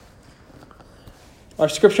Our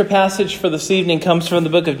scripture passage for this evening comes from the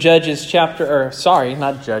book of Judges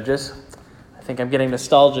not Judges. I think I'm getting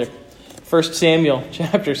nostalgic. 1 Samuel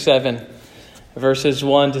chapter 7, verses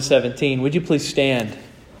 1 to 17. Would you please stand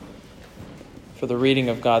for the reading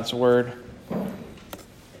of God's word?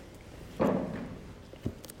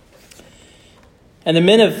 And the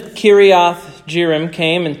men of Kiriath Jearim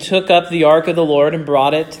came and took up the ark of the Lord and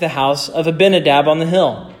brought it to the house of Abinadab on the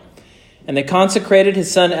hill. And they consecrated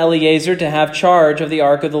his son Eleazar to have charge of the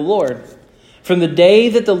ark of the Lord. From the day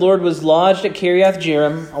that the Lord was lodged at Kiriath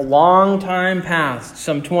Jearim, a long time passed,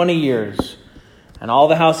 some 20 years. And all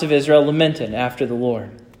the house of Israel lamented after the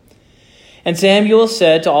Lord. And Samuel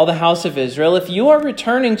said to all the house of Israel, "If you are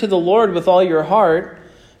returning to the Lord with all your heart,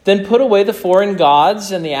 then put away the foreign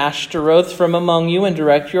gods and the Ashtaroth from among you and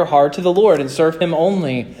direct your heart to the Lord and serve him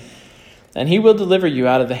only. And he will deliver you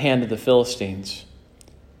out of the hand of the Philistines."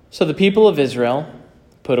 So the people of Israel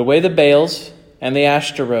put away the Baals and the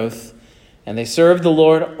Ashtaroth, and they served the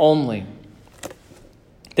Lord only.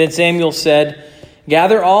 Then Samuel said,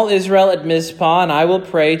 "Gather all Israel at Mizpah, and I will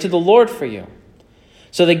pray to the Lord for you."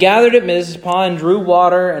 So they gathered at Mizpah and drew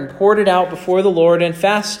water and poured it out before the Lord and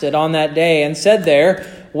fasted on that day and said there,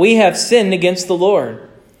 "We have sinned against the Lord."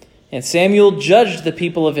 And Samuel judged the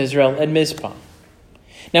people of Israel at Mizpah.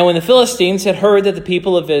 Now when the Philistines had heard that the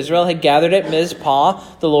people of Israel had gathered at Mizpah,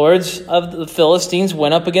 the lords of the Philistines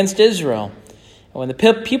went up against Israel. And when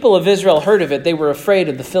the people of Israel heard of it, they were afraid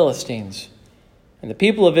of the Philistines. And the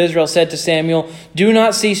people of Israel said to Samuel, "Do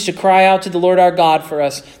not cease to cry out to the Lord our God for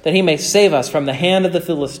us, that he may save us from the hand of the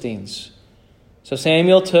Philistines." So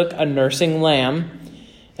Samuel took a nursing lamb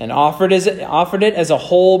and offered it as a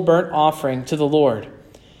whole burnt offering to the Lord.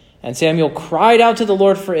 And Samuel cried out to the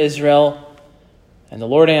Lord for Israel, and the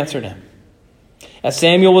Lord answered him. As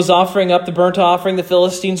Samuel was offering up the burnt offering, the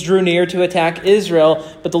Philistines drew near to attack Israel,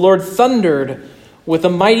 but the Lord thundered with a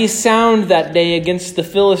mighty sound that day against the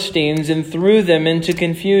Philistines and threw them into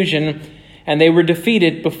confusion, and they were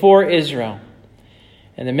defeated before Israel.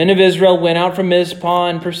 And the men of Israel went out from Mizpah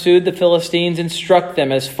and pursued the Philistines and struck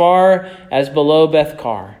them as far as below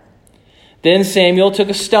Bethkar. Then Samuel took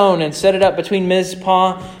a stone and set it up between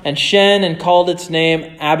Mizpah and Shen and called its name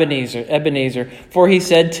Ebenezer, for he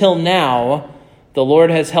said, "Till now the Lord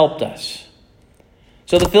has helped us."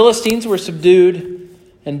 So the Philistines were subdued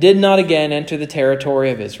and did not again enter the territory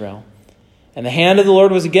of Israel. And the hand of the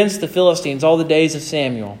Lord was against the Philistines all the days of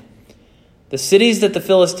Samuel. The cities that the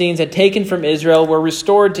Philistines had taken from Israel were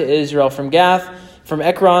restored to Israel from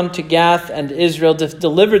Ekron to Gath, and Israel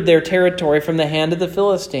delivered their territory from the hand of the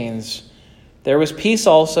Philistines. There was peace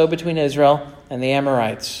also between Israel and the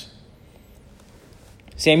Amorites.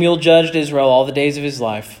 Samuel judged Israel all the days of his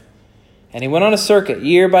life. And he went on a circuit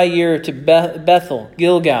year by year to Bethel,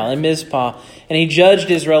 Gilgal, and Mizpah, and he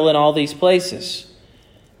judged Israel in all these places.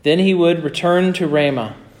 Then he would return to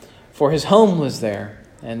Ramah, for his home was there,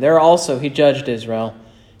 and there also he judged Israel,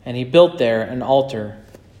 and he built there an altar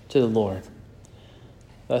to the Lord.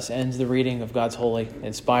 Thus ends the reading of God's holy,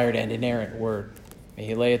 inspired, and inerrant word. May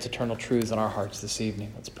he lay its eternal truths on our hearts this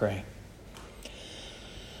evening. Let's pray.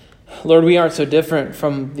 Lord, we aren't so different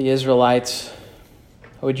from the Israelites.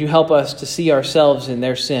 Would you help us to see ourselves in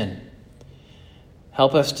their sin?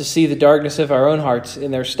 Help us to see the darkness of our own hearts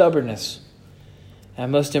in their stubbornness.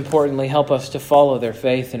 And most importantly, help us to follow their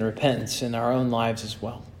faith and repentance in our own lives as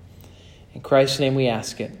well. In Christ's name we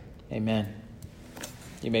ask it. Amen.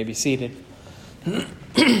 You may be seated.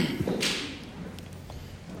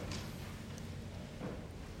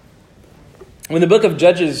 When the book of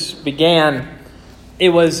Judges began, it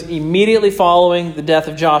was immediately following the death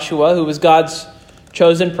of Joshua, who was God's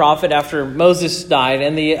chosen prophet after Moses died.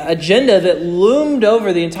 And the agenda that loomed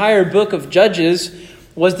over the entire book of Judges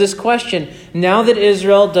was this question. Now that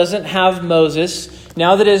Israel doesn't have Moses,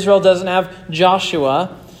 now that Israel doesn't have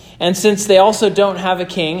Joshua, and since they also don't have a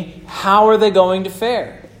king, how are they going to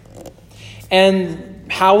fare? And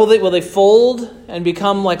how will they fold and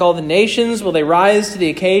become like all the nations? Will they rise to the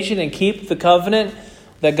occasion and keep the covenant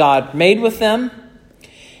that God made with them?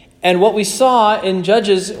 And what we saw in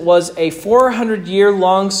Judges was a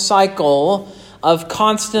 400-year-long cycle of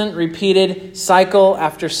constant, repeated cycle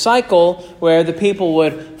after cycle where the people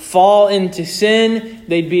would fall into sin.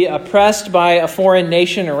 They'd be oppressed by a foreign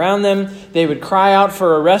nation around them. They would cry out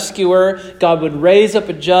for a rescuer. God would raise up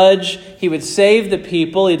a judge. He would save the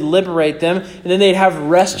people. He'd liberate them. And then they'd have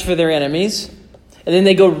rest for their enemies. And then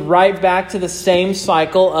they go right back to the same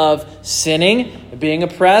cycle of sinning, being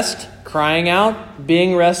oppressed, crying out,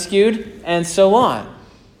 being rescued, and so on.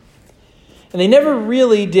 And they never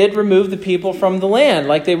really did remove the people from the land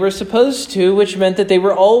like they were supposed to, which meant that they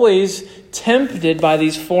were always tempted by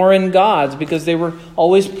these foreign gods because they were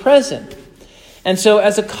always present. And so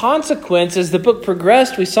as a consequence, as the book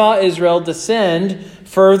progressed, we saw Israel descend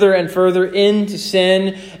further and further into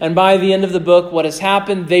sin. And by the end of the book, what has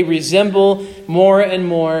happened, they resemble more and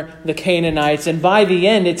more the Canaanites. And by the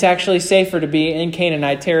end, it's actually safer to be in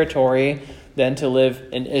Canaanite territory than to live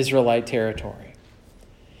in Israelite territory.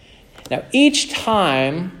 Now, each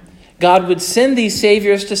time God would send these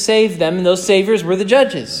saviors to save them, and those saviors were the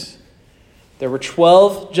judges. There were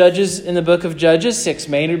 12 judges in the book of Judges, 6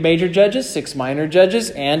 major judges, 6 minor judges,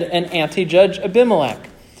 and an anti-judge, Abimelech.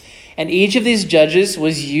 And each of these judges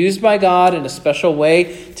was used by God in a special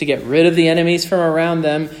way to get rid of the enemies from around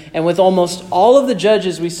them. And with almost all of the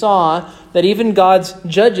judges, we saw that even God's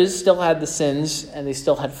judges still had the sins, and they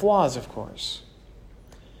still had flaws, of course.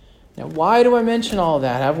 Now, why do I mention all of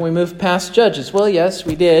that? Haven't we moved past Judges? Well, yes,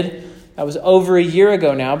 we did. That was over a year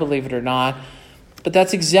ago now, believe it or not. But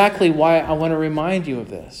that's exactly why I want to remind you of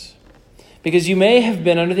this. Because you may have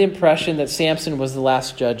been under the impression that Samson was the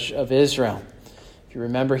last judge of Israel. If you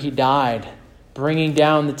remember, he died bringing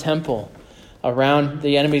down the temple around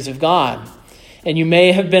the enemies of God. And you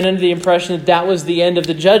may have been under the impression that that was the end of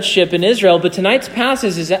the judgeship in Israel. But tonight's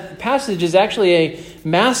passage is actually a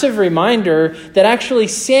massive reminder that actually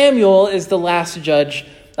Samuel is the last judge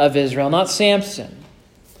of Israel, not Samson.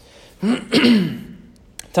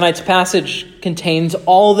 Tonight's passage contains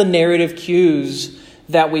all the narrative cues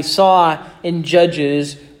that we saw in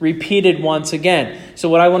Judges repeated once again. So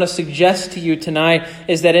what I want to suggest to you tonight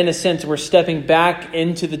is that in a sense we're stepping back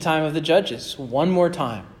into the time of the Judges one more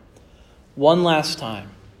time. One last time.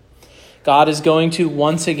 God is going to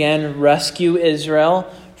once again rescue Israel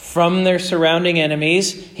from their surrounding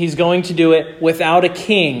enemies. He's going to do it without a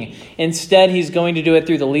king. Instead, he's going to do it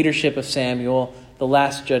through the leadership of Samuel, the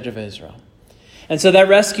last judge of Israel. And so that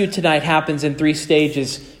rescue tonight happens in 3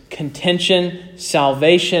 stages: contention,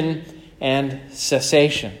 salvation, and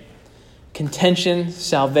cessation. Contention,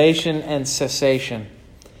 salvation, and cessation.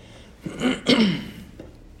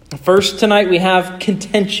 First tonight we have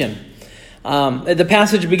contention. The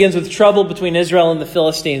passage begins with trouble between Israel and the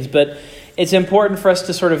Philistines, but it's important for us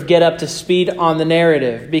to sort of get up to speed on the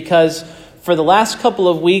narrative, because for the last couple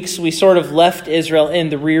of weeks we sort of left Israel in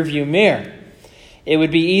the rearview mirror. It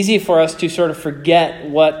would be easy for us to sort of forget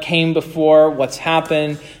what came before, what's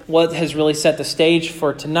happened, what has really set the stage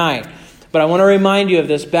for tonight. But I want to remind you of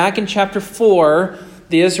this. Back in chapter 4,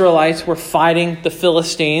 the Israelites were fighting the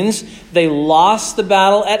Philistines. They lost the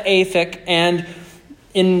battle at Aphek, and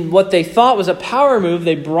in what they thought was a power move,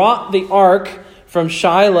 they brought the ark from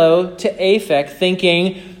Shiloh to Aphek,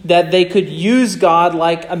 thinking that they could use God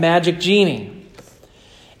like a magic genie.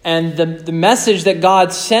 And the message that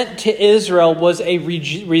God sent to Israel was a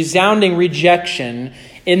resounding rejection.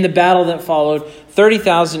 In the battle that followed,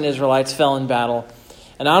 30,000 Israelites fell in battle.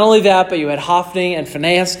 And not only that, but you had Hophni and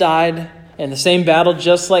Phinehas died in the same battle,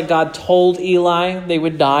 just like God told Eli they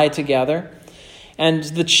would die together. And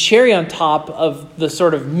the cherry on top of the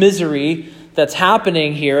sort of misery that's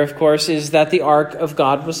happening here, of course, is that the ark of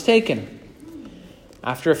God was taken.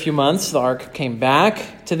 After a few months, the ark came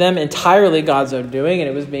back to them, entirely God's own doing, and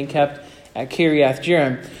it was being kept at Kiriath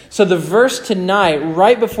Jearim. So the verse tonight,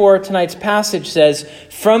 right before tonight's passage, says,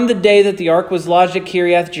 from the day that the ark was lodged at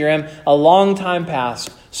Kiriath Jearim, a long time passed,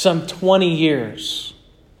 some 20 years.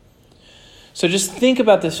 So just think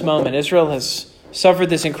about this moment. Israel has suffered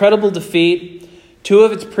this incredible defeat. 2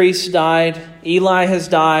 of its priests died. Eli has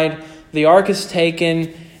died. The ark is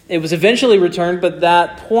taken. It was eventually returned, but by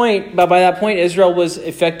that point, Israel was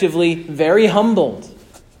effectively very humbled.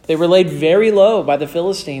 They were laid very low by the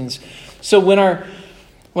Philistines. So when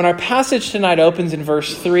our passage tonight opens in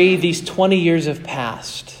verse 3, these 20 years have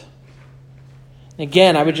passed.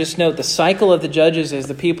 Again, I would just note the cycle of the Judges is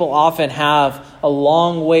the people often have a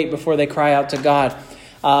long wait before they cry out to God.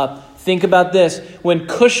 Think about this. When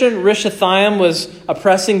Cushan Rishathaim was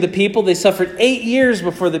oppressing the people, they suffered 8 years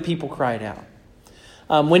before the people cried out.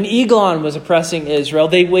 When Eglon was oppressing Israel,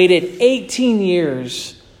 they waited 18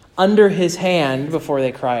 years under his hand before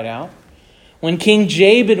they cried out. When King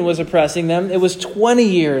Jabin was oppressing them, it was 20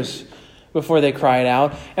 years before they cried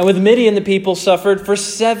out. And with Midian, the people suffered for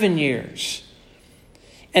 7 years.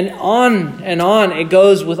 And on it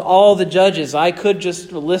goes with all the judges. I could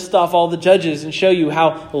just list off all the judges and show you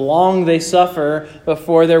how long they suffer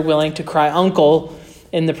before they're willing to cry uncle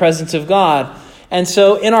in the presence of God. And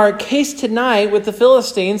so in our case tonight with the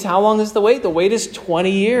Philistines, how long is the wait? The wait is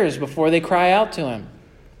 20 years before they cry out to him.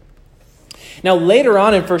 Now later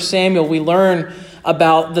on in 1 Samuel, we learn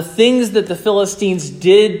about the things that the Philistines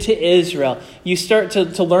did to Israel, you start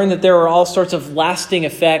to learn that there are all sorts of lasting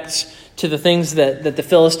effects to the things that the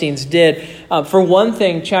Philistines did. For one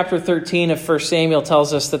thing, chapter 13 of 1 Samuel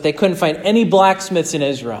tells us that they couldn't find any blacksmiths in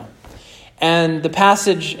Israel. And the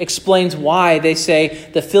passage explains why. They say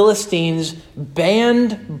the Philistines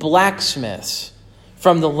banned blacksmiths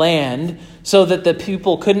from the land so that the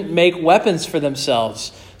people couldn't make weapons for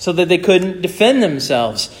themselves, so that they couldn't defend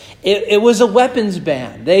themselves. It was a weapons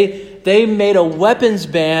ban. They made a weapons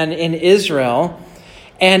ban in Israel,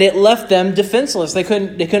 and it left them defenseless. They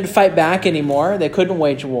couldn't fight back anymore. They couldn't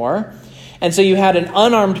wage war. And so you had an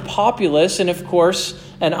unarmed populace, and of course,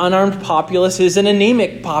 an unarmed populace is an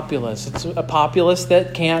anemic populace. It's a populace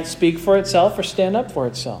that can't speak for itself or stand up for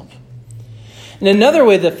itself. And another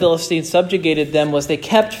way the Philistines subjugated them was they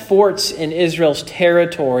kept forts in Israel's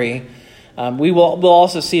territory. We'll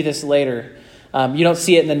also see this later. You don't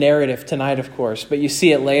see it in the narrative tonight, of course, but you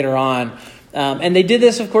see it later on. And they did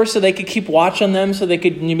this, of course, so they could keep watch on them, so they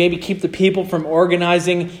could maybe keep the people from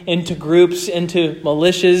organizing into groups, into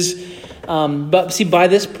militias. But see, by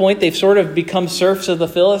this point, they've sort of become serfs of the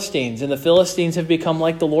Philistines, and the Philistines have become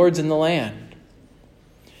like the lords in the land.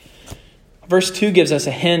 Verse 2 gives us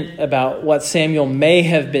a hint about what Samuel may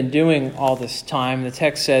have been doing all this time. The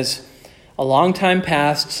text says, "A long time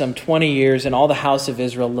passed, some 20 years, and all the house of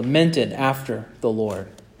Israel lamented after the Lord."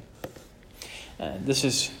 This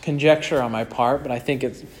is conjecture on my part, but I think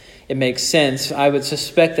it makes sense. I would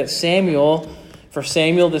suspect that for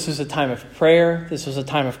Samuel, this was a time of prayer. This was a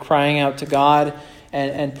time of crying out to God,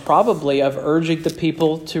 and probably of urging the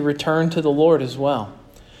people to return to the Lord as well.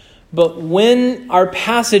 But when our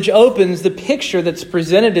passage opens, the picture that's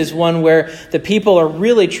presented is one where the people are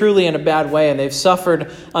really, truly in a bad way, and they've suffered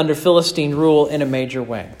under Philistine rule in a major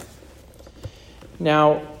way.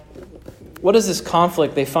 Now, what does this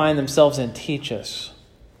conflict they find themselves in teach us?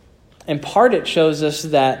 In part, it shows us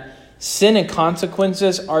that sin and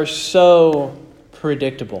consequences are so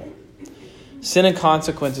predictable. Sin and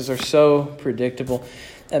consequences are so predictable.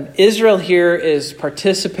 Israel here is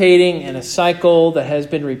participating in a cycle that has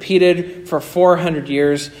been repeated for 400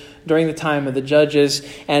 years during the time of the judges.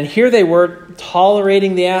 And here they were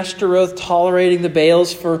tolerating the Ashtaroth, tolerating the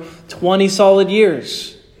Baals for 20 solid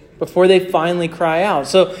years before they finally cry out.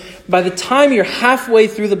 So by the time you're halfway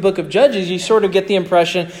through the book of Judges, you sort of get the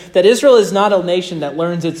impression that Israel is not a nation that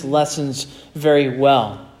learns its lessons very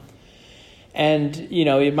well. And,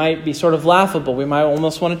 it might be sort of laughable. We might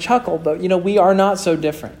almost want to chuckle, but, we are not so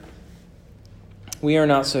different. We are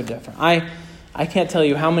not so different. I can't tell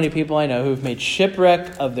you how many people I know who've made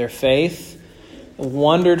shipwreck of their faith,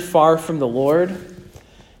 wandered far from the Lord,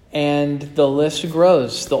 and the list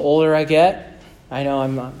grows. The older I get, I know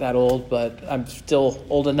I'm not that old, but I'm still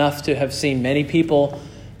old enough to have seen many people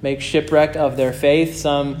make shipwreck of their faith,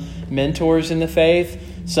 some mentors in the faith,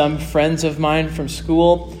 some friends of mine from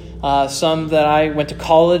school, some that I went to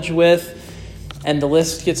college with, and the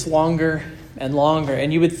list gets longer and longer.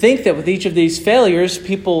 And you would think that with each of these failures,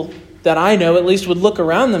 people that I know at least would look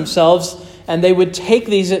around themselves and they would take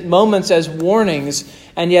these moments as warnings,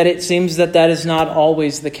 and yet it seems that is not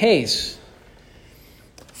always the case.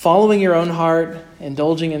 Following your own heart,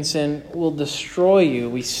 indulging in sin will destroy you.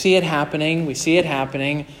 We see it happening,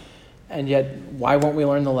 and yet why won't we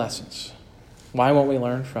learn the lessons? Why won't we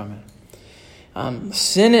learn from it?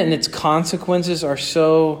 Sin and its consequences are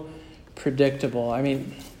so predictable. I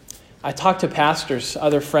mean, I talk to pastors,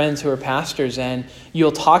 other friends who are pastors, and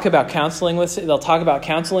you'll talk about counseling they'll talk about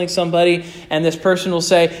counseling somebody, and this person will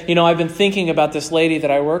say, I've been thinking about this lady that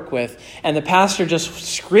I work with, and the pastor just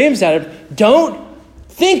screams at him, "Don't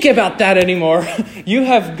think about that anymore. You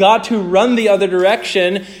have got to run the other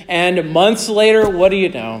direction." And months later, what do you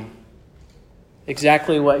know?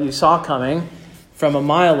 Exactly what you saw coming from a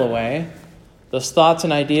mile away. Those thoughts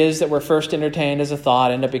and ideas that were first entertained as a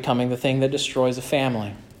thought end up becoming the thing that destroys a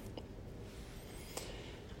family.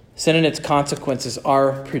 Sin and its consequences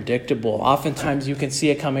are predictable. Oftentimes you can see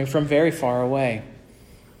it coming from very far away.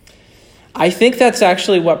 I think that's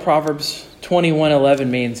actually what Proverbs 21:11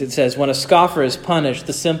 means. It says, "When a scoffer is punished,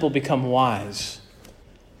 the simple become wise."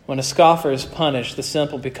 When a scoffer is punished, the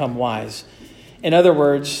simple become wise. In other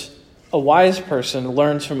words, a wise person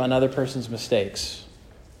learns from another person's mistakes.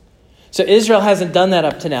 So Israel hasn't done that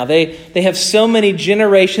up to now. They have so many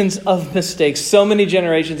generations of mistakes, so many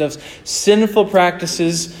generations of sinful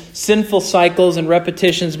practices, sinful cycles and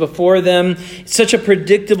repetitions before them. It's such a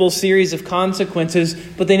predictable series of consequences,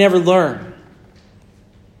 but they never learn.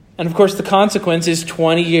 And of course, the consequence is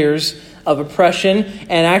 20 years of oppression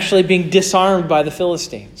and actually being disarmed by the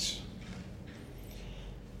Philistines.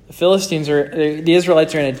 The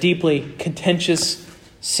Israelites are in a deeply contentious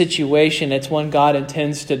situation. It's one God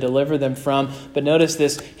intends to deliver them from. But notice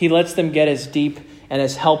this, he lets them get as deep and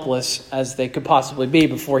as helpless as they could possibly be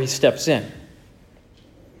before he steps in.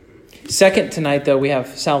 Second tonight, though, we have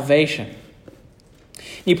salvation.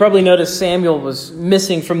 You probably noticed Samuel was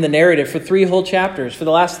missing from the narrative for 3 whole chapters. For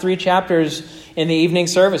the last 3 chapters in the evening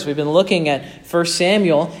service, we've been looking at 1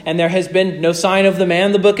 Samuel, and there has been no sign of the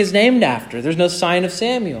man the book is named after. There's no sign of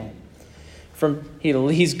Samuel.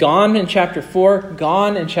 He's gone in chapter 4,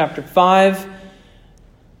 gone in chapter 5,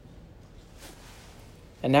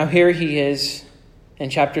 and now here he is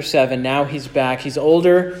in chapter 7. Now he's back. He's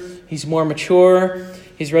older. He's more mature.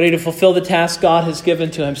 He's ready to fulfill the task God has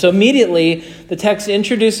given to him. So immediately, the text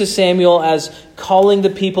introduces Samuel as calling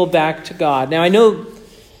the people back to God. Now, I know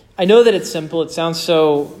that it's simple. It sounds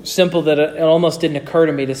so simple that it almost didn't occur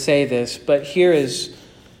to me to say this. But here is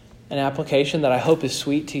an application that I hope is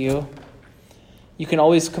sweet to you. You can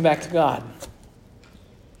always come back to God.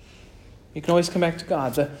 You can always come back to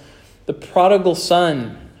God. The prodigal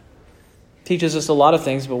son teaches us a lot of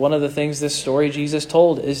things, but one of the things this story Jesus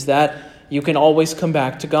told is that you can always come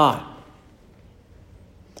back to God.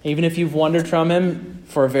 Even if you've wandered from him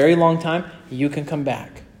for a very long time, you can come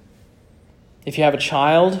back. If you have a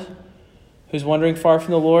child who's wandering far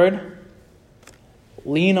from the Lord,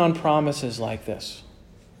 lean on promises like this.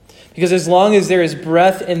 Because as long as there is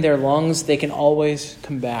breath in their lungs, they can always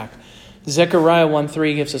come back. Zechariah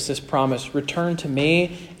 1:3 gives us this promise: return to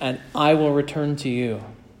me, and I will return to you.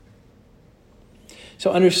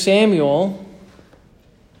 So under Samuel,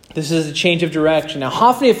 this is a change of direction. Now,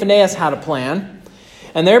 Hophni and Phinehas had a plan,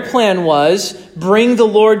 and their plan was bring the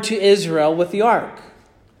Lord to Israel with the ark.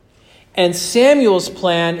 And Samuel's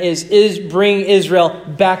plan is bring Israel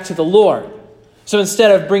back to the Lord. So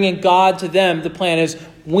instead of bringing God to them, the plan is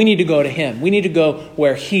we need to go to him. We need to go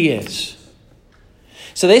where he is.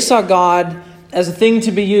 So they saw God as a thing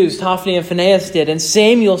to be used. Hophni and Phinehas did. And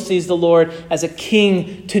Samuel sees the Lord as a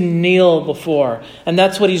king to kneel before. And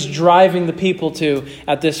that's what he's driving the people to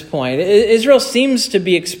at this point. Israel seems to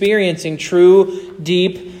be experiencing true,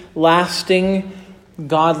 deep, lasting,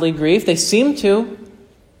 godly grief. They seem to.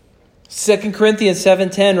 2 Corinthians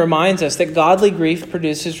 7:10 reminds us that godly grief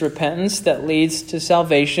produces repentance that leads to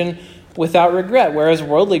salvation without regret, whereas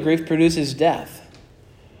worldly grief produces death.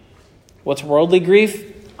 What's worldly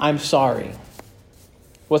grief? I'm sorry.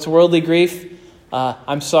 What's worldly grief?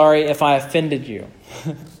 I'm sorry if I offended you.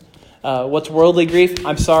 What's worldly grief?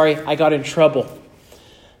 I'm sorry I got in trouble.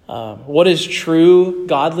 What is true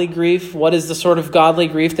godly grief? What is the sort of godly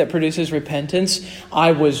grief that produces repentance?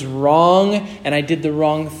 I was wrong and I did the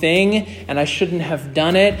wrong thing and I shouldn't have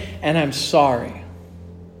done it and I'm sorry.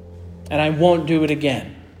 And I won't do it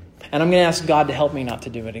again. And I'm going to ask God to help me not to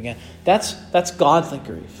do it again. That's godly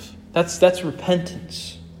grief. That's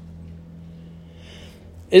repentance.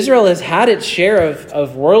 Israel has had its share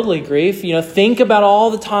of worldly grief. Think about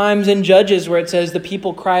all the times in Judges where it says the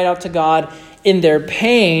people cried out to God in their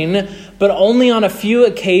pain, but only on a few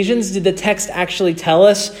occasions did the text actually tell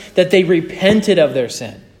us that they repented of their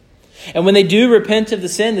sin. And when they do repent of the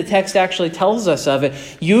sin, the text actually tells us of it.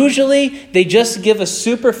 Usually, they just give a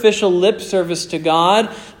superficial lip service to God,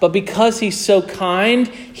 but because he's so kind,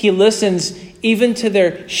 he listens even to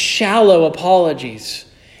their shallow apologies,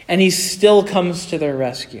 and he still comes to their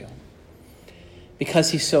rescue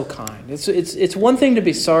because he's so kind. It's one thing to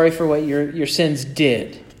be sorry for what your sins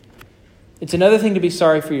did. It's another thing to be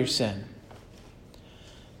sorry for your sin.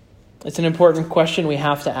 It's an important question we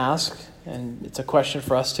have to ask, and it's a question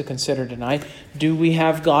for us to consider tonight. Do we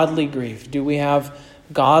have godly grief? Do we have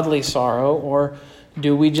godly sorrow, or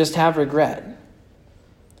do we just have regret?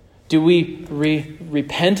 Do we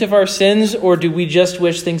repent of our sins, or do we just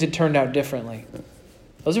wish things had turned out differently?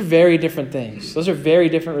 Those are very different things. Those are very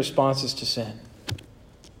different responses to sin.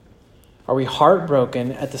 Are we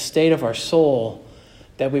heartbroken at the state of our soul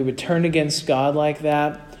that we would turn against God like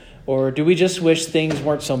that? Or do we just wish things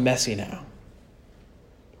weren't so messy now?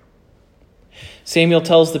 Samuel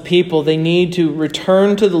tells the people they need to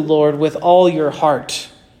return to the Lord with all your heart.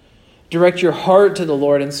 Direct your heart to the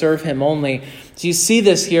Lord and serve him only. So you see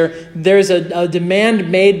this here. There's a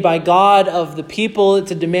demand made by God of the people.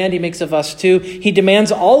 It's a demand he makes of us too. He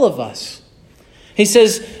demands all of us. He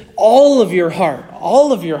says, all of your heart,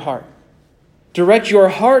 all of your heart. Direct your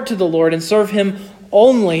heart to the Lord and serve him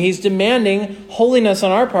only. He's demanding holiness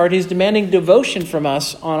on our part. He's demanding devotion from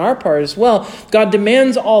us on our part as well. God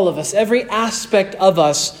demands all of us. Every aspect of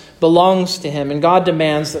us belongs to him. And God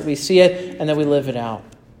demands that we see it and that we live it out.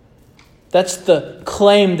 That's the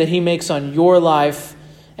claim that he makes on your life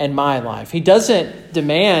and my life. He doesn't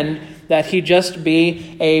demand that he just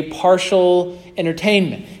be a partial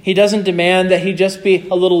entertainment. He doesn't demand that he just be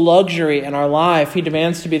a little luxury in our life. He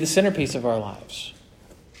demands to be the centerpiece of our lives.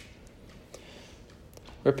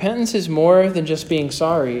 Repentance is more than just being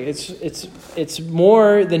sorry. It's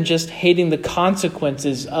more than just hating the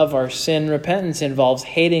consequences of our sin. Repentance involves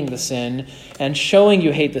hating the sin and showing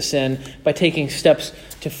you hate the sin by taking steps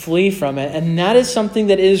to flee from it. And that is something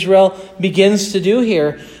that Israel begins to do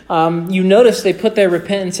here. You notice they put their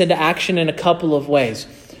repentance into action in a couple of ways.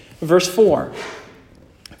 Verse 4.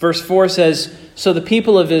 Verse 4 says, "So the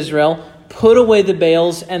people of Israel put away the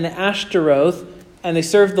Baals and the Ashtaroth, and they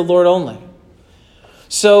served the Lord only."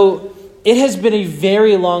 So it has been a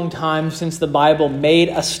very long time since the Bible made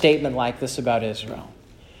a statement like this about Israel.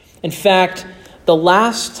 In fact, the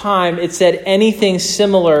last time it said anything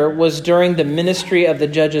similar was during the ministry of the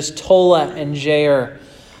judges Tola and Jair.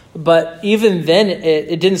 But even then,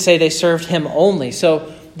 it didn't say they served him only.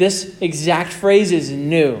 So this exact phrase is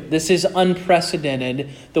new. This is unprecedented,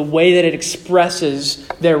 the way that it expresses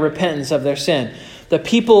their repentance of their sin. The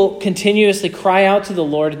people continuously cry out to the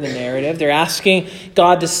Lord in the narrative. They're asking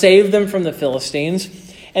God to save them from the Philistines.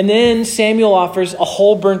 And then Samuel offers a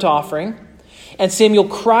whole burnt offering. And Samuel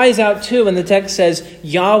cries out too, and the text says,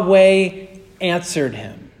 Yahweh answered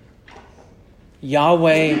him.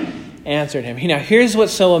 Yahweh answered him. Now, here's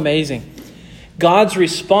what's so amazing. God's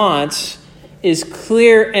response is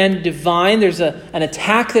clear and divine. There's an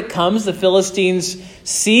attack that comes. The Philistines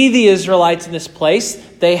see the Israelites in this place.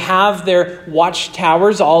 They have their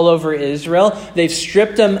watchtowers all over Israel. They've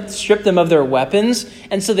stripped them of their weapons.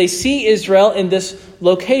 And so they see Israel in this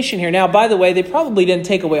location here. Now, by the way, they probably didn't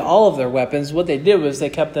take away all of their weapons. What they did was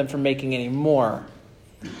they kept them from making any more.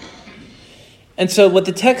 And so what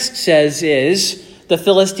the text says is the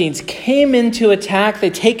Philistines came into attack.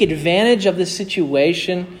 They take advantage of the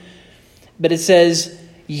situation. But it says,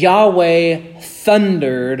 Yahweh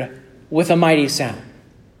thundered with a mighty sound.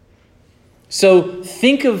 So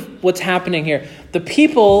think of what's happening here. The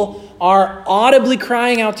people are audibly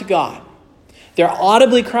crying out to God. They're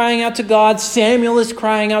audibly crying out to God. Samuel is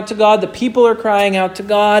crying out to God. The people are crying out to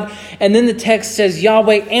God. And then the text says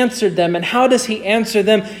Yahweh answered them. And how does he answer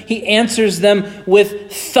them? He answers them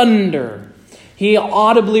with thunder. He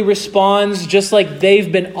audibly responds just like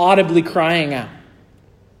they've been audibly crying out.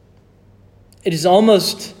 It is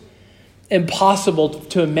almost impossible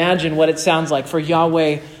to imagine what it sounds like for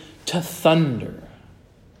Yahweh to thunder.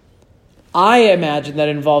 I imagine that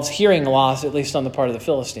involves hearing loss, at least on the part of the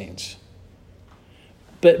Philistines.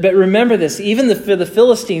 But remember this, even the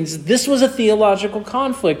Philistines, this was a theological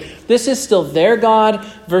conflict. This is still their God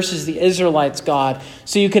versus the Israelites' God.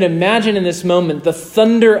 So you can imagine in this moment, the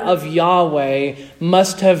thunder of Yahweh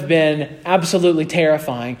must have been absolutely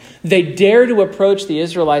terrifying. They dare to approach the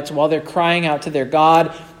Israelites while they're crying out to their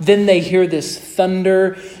God. Then they hear this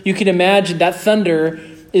thunder. You can imagine that thunder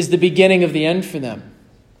is the beginning of the end for them.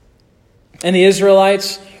 And the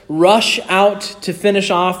Israelites rush out to finish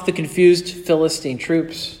off the confused Philistine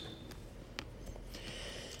troops.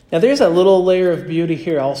 Now there's a little layer of beauty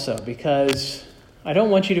here also, because I don't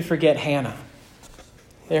want you to forget Hannah.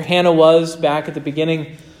 There Hannah was back at the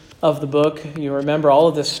beginning of the book. You remember all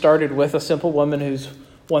of this started with a simple woman who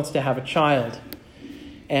wants to have a child.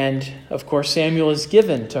 And of course Samuel is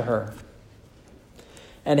given to her.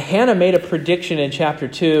 And Hannah made a prediction in chapter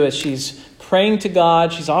 2 as she's praying to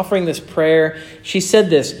God. She's offering this prayer. She said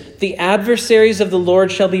this, "The adversaries of the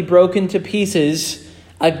Lord shall be broken to pieces.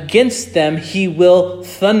 Against them he will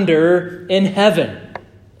thunder in heaven."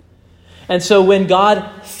 And so when God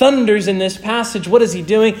thunders in this passage, what is he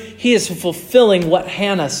doing? He is fulfilling what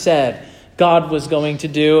Hannah said God was going to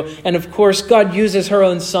do. And of course, God uses her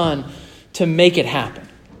own son to make it happen.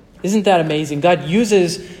 Isn't that amazing? God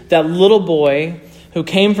uses that little boy who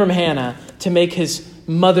came from Hannah to make his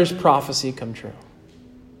mother's prophecy come true.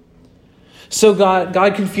 So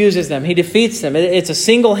God confuses them. He defeats them. It's a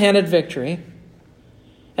single-handed victory.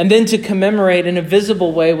 And then to commemorate in a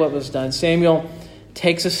visible way what was done, Samuel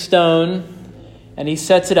takes a stone and he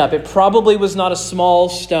sets it up. It probably was not a small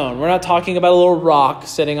stone. We're not talking about a little rock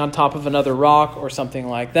sitting on top of another rock or something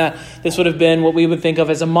like that. This would have been what we would think of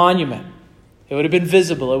as a monument. It would have been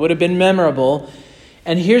visible. It would have been memorable.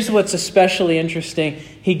 And here's what's especially interesting.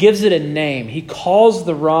 He gives it a name. He calls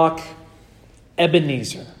the rock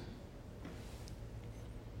Ebenezer.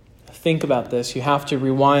 Think about this. You have to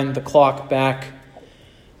rewind the clock back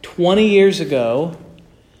 20 years ago.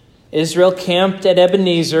 Israel camped at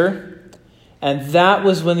Ebenezer, and that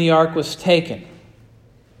was when the ark was taken.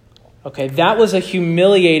 Okay, that was a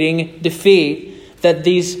humiliating defeat that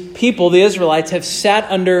these people, the Israelites, have sat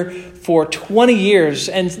under for 20 years.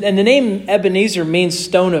 And the name Ebenezer means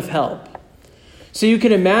stone of help. So you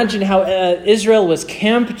can imagine how Israel was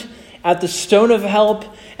camped at the stone of help,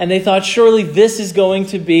 and they thought, surely this is going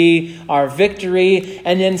to be our victory.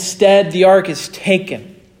 And instead, the ark is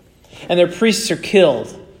taken, and their priests are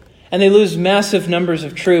killed, and they lose massive numbers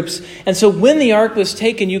of troops. And so when the ark was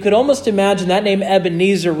taken, you could almost imagine that name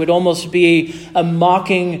Ebenezer would almost be a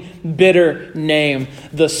mocking, bitter name,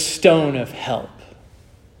 the stone of help.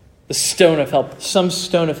 The stone of help. Some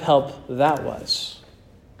stone of help that was.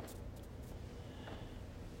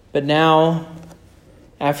 But now,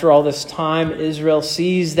 after all this time, Israel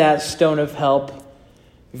sees that stone of help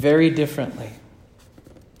very differently.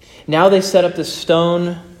 Now they set up the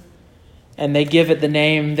stone and they give it the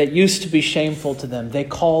name that used to be shameful to them. They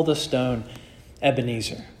call the stone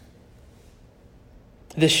Ebenezer.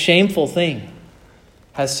 This shameful thing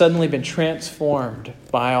has suddenly been transformed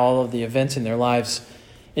by all of the events in their lives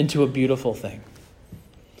into a beautiful thing.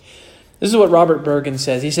 This is what Robert Bergen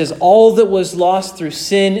says. He says, all that was lost through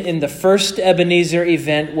sin in the first Ebenezer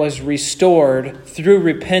event was restored through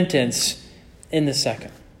repentance in the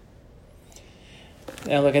second.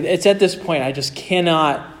 Now look, it's at this point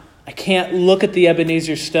I can't look at the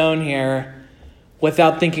Ebenezer stone here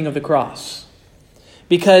without thinking of the cross.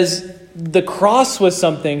 Because the cross was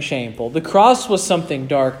something shameful. The cross was something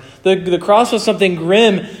dark. The cross was something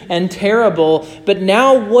grim and terrible. But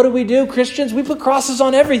now what do? Christians, we put crosses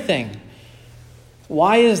on everything.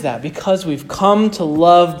 Why is that? Because we've come to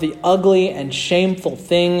love the ugly and shameful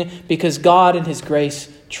thing because God in His grace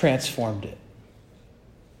transformed it.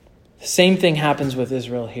 The same thing happens with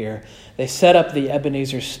Israel here. They set up the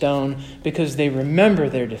Ebenezer stone because they remember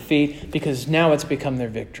their defeat, because now it's become their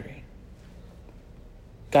victory.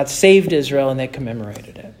 God saved Israel and they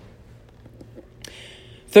commemorated it.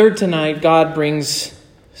 Third, tonight, God brings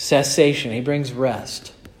cessation. He brings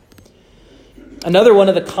rest. Another one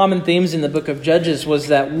of the common themes in the book of Judges was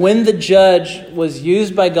that when the judge was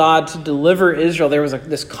used by God to deliver Israel, there was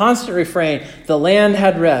this constant refrain, the land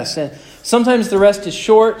had rest. And sometimes the rest is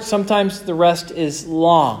short, sometimes the rest is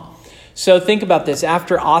long. So think about this.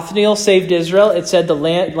 After Othniel saved Israel, it said the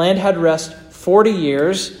land had rest 40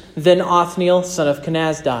 years. Then Othniel, son of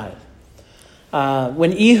Kenaz, died.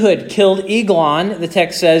 When Ehud killed Eglon, the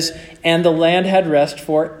text says, and the land had rest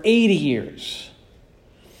for 80 years.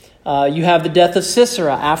 You have the death of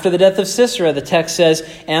Sisera. After the death of Sisera, the text says,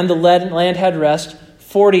 and the land had rest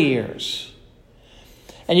 40 years.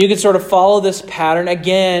 And you can sort of follow this pattern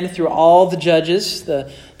again through all the judges. The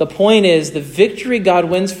point is, the victory God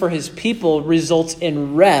wins for His people results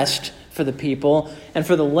in rest for the people and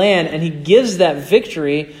for the land. And He gives that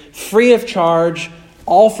victory free of charge,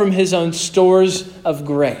 all from His own stores of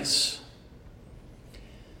grace.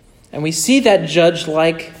 And we see that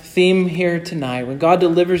judge-like theme here tonight. When God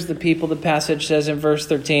delivers the people, the passage says in verse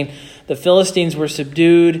 13, the Philistines were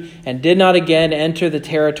subdued and did not again enter the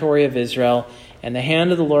territory of Israel, and the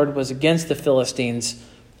hand of the Lord was against the Philistines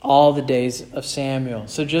all the days of Samuel.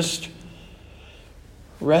 So just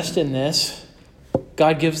rest in this.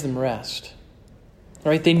 God gives them rest.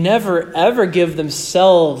 Right? They never ever give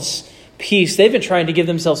themselves peace. They've been trying to give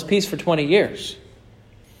themselves peace for 20 years.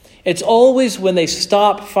 It's always when they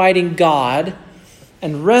stop fighting God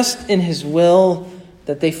and rest in His will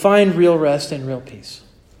that they find real rest and real peace.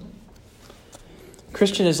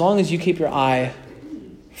 Christian, as long as you keep your eye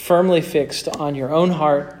firmly fixed on your own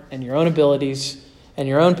heart and your own abilities and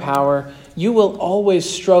your own power, you will always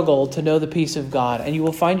struggle to know the peace of God. And you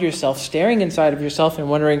will find yourself staring inside of yourself and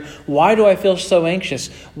wondering, why do I feel so anxious?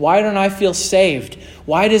 Why don't I feel saved?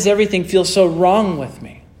 Why does everything feel so wrong with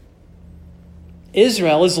me?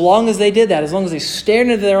 Israel, as long as they did that, as long as they stared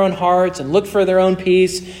into their own hearts and looked for their own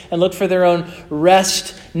peace and looked for their own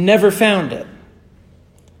rest, never found it.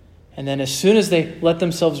 And then as soon as they let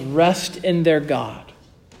themselves rest in their God,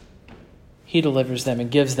 He delivers them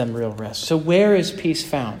and gives them real rest. So where is peace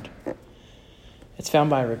found? It's found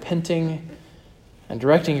by repenting and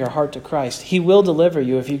directing your heart to Christ. He will deliver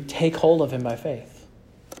you if you take hold of Him by faith.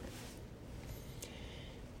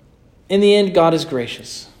 In the end, God is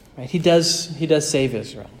gracious. Right? He does save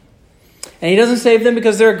Israel. And He doesn't save them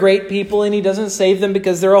because they're a great people, and He doesn't save them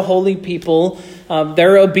because they're a holy people.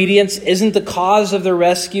 Their obedience isn't the cause of their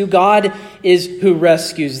rescue. God is who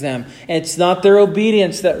rescues them. And it's not their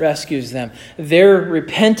obedience that rescues them. Their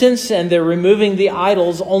repentance and their removing the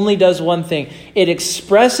idols only does one thing. It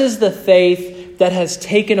expresses the faith that has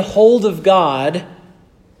taken hold of God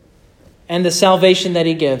and the salvation that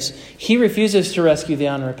He gives. He refuses to rescue the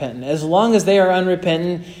unrepentant. As long as they are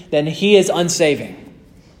unrepentant, then He is unsaving.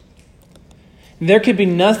 There could be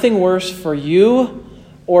nothing worse for you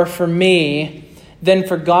or for me than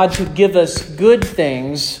for God to give us good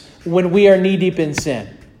things when we are knee-deep in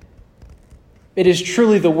sin. It is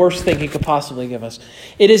truly the worst thing he could possibly give us.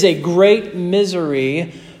 It is a great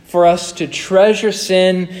misery for us to treasure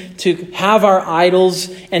sin, to have our idols,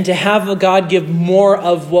 and to have God give more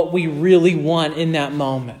of what we really want in that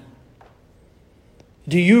moment.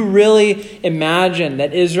 Do you really imagine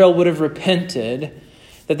that Israel would have repented,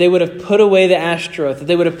 that they would have put away the Ashtaroth, that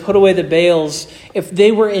they would have put away the Baals, if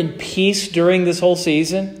they were in peace during this whole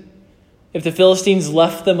season? If the Philistines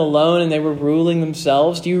left them alone and they were ruling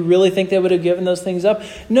themselves, do you really think they would have given those things up?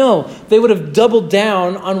 No, they would have doubled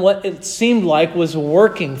down on what it seemed like was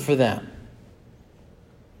working for them.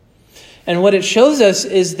 And what it shows us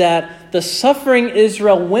is that the suffering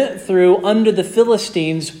Israel went through under the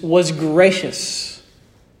Philistines was gracious.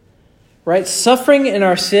 Right? Suffering in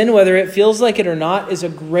our sin, whether it feels like it or not, is a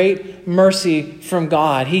great mercy from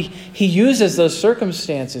God. He uses those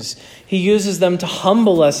circumstances. He uses them to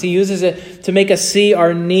humble us. He uses it to make us see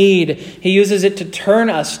our need. He uses it to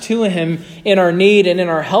turn us to him in our need and in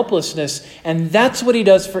our helplessness. And that's what he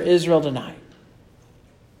does for Israel tonight.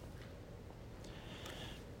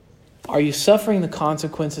 Are you suffering the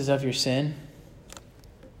consequences of your sin?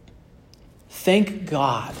 Thank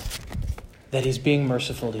God that he's being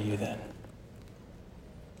merciful to you then.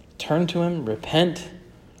 Turn to him, repent.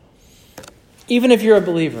 Even if you're a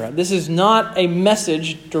believer, this is not a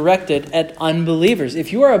message directed at unbelievers.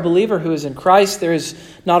 If you are a believer who is in Christ, there is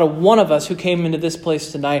not a one of us who came into this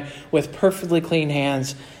place tonight with perfectly clean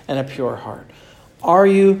hands and a pure heart. Are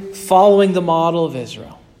you following the model of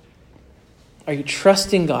Israel? Are you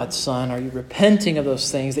trusting God's Son? Are you repenting of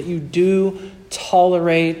those things that you do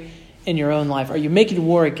tolerate in your own life? Are you making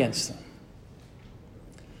war against them?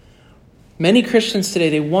 Many Christians today,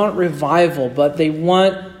 they want revival, but they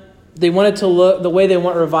want it to look, the way they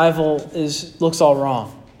want revival looks all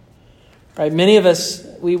wrong. Right? Many of us,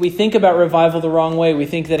 we think about revival the wrong way. We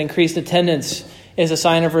think that increased attendance is a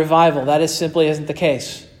sign of revival. That simply isn't the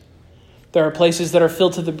case. There are places that are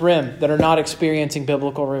filled to the brim that are not experiencing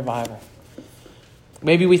biblical revival.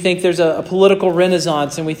 Maybe we think there's a political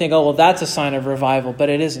renaissance and we think, oh, well, that's a sign of revival, but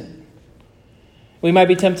it isn't. We might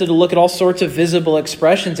be tempted to look at all sorts of visible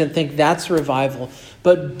expressions and think that's revival.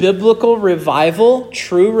 But biblical revival,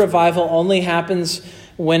 true revival, only happens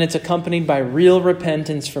when it's accompanied by real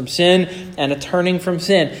repentance from sin and a turning from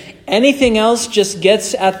sin. Anything else just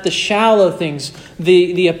gets at the shallow things,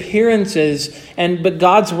 the appearances, but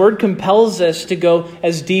God's word compels us to go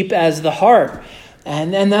as deep as the heart.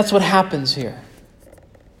 And that's what happens here.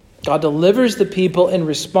 God delivers the people in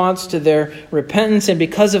response to their repentance, and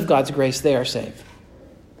because of God's grace, they are saved.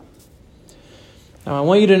 Now, I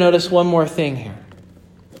want you to notice one more thing here.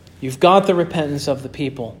 You've got the repentance of the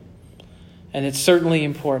people, and it's certainly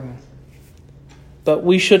important. But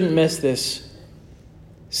we shouldn't miss this.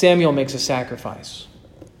 Samuel makes a sacrifice.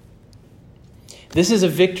 This is a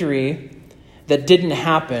victory that didn't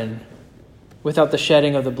happen without the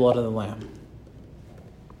shedding of the blood of the Lamb.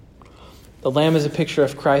 The Lamb is a picture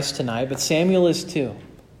of Christ tonight, but Samuel is too.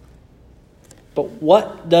 But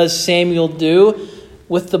what does Samuel do?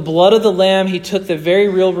 With the blood of the Lamb, he took the very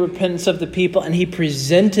real repentance of the people and he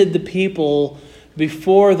presented the people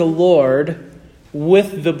before the Lord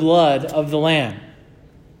with the blood of the Lamb.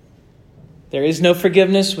 There is no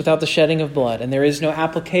forgiveness without the shedding of blood, and there is no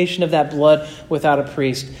application of that blood without a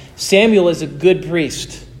priest. Samuel is a good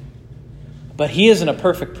priest, but he isn't a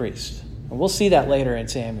perfect priest. And we'll see that later in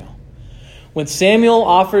Samuel. When Samuel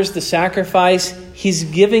offers the sacrifice, he's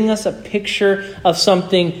giving us a picture of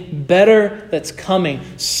something better that's coming.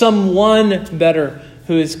 Someone better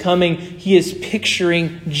who is coming. He is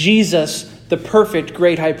picturing Jesus, the perfect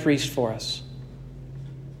great high priest for us.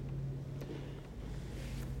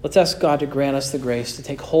 Let's ask God to grant us the grace to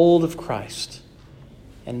take hold of Christ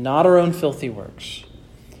and not our own filthy works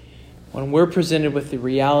when we're presented with the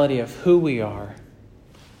reality of who we are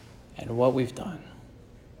and what we've done.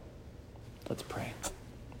 Let's pray.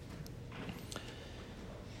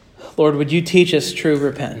 Lord, would you teach us true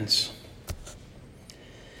repentance?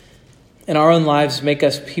 In our own lives, make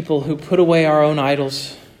us people who put away our own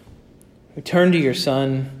idols, who turn to your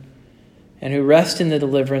Son, and who rest in the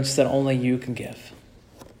deliverance that only you can give.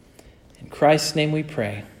 In Christ's name we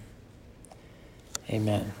pray.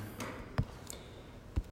 Amen.